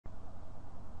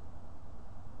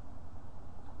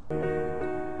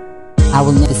I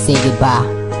will never say goodbye,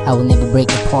 I will never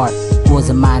break apart. It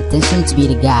wasn't my intention to be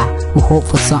the guy who hoped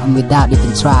for something without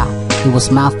even try. It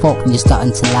was my fault when you're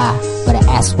starting to lie. But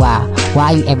I ask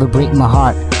why you ever break my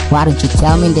heart? Why don't you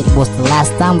tell me that it was the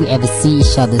last time we ever see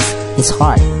each other's? It's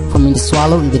hard for me to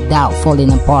swallow it without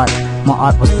falling apart. My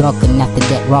heart was broken after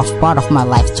that rough part of my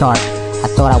life chart. I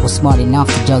thought I was smart enough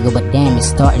to juggle, but damn, it's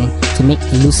starting to make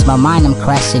me lose my mind. I'm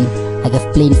crashing like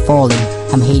a plane falling,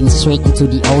 I'm heading straight into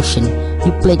the ocean.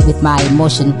 You played with my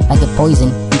emotion like a poison,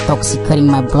 intoxicating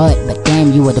my blood, but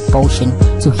damn, you were the potion.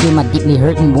 To heal my deeply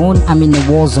hurting wound, I'm in the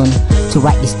war zone. To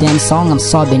write this damn song, I'm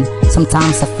sobbing.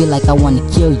 Sometimes I feel like I wanna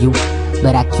kill you,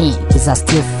 but I can't, cause I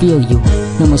still feel you.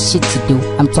 No more shit to do,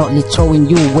 I'm totally throwing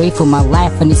you away from my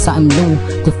life. I need something new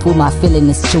to fool my feeling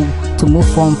is true, to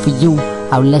move on for you.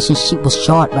 Our relationship was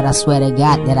short, but I swear to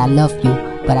God that I love you.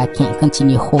 But I can't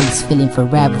continue hold this feeling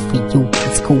forever for you.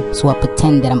 It's cool, so I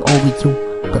pretend that I'm over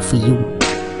you, but for you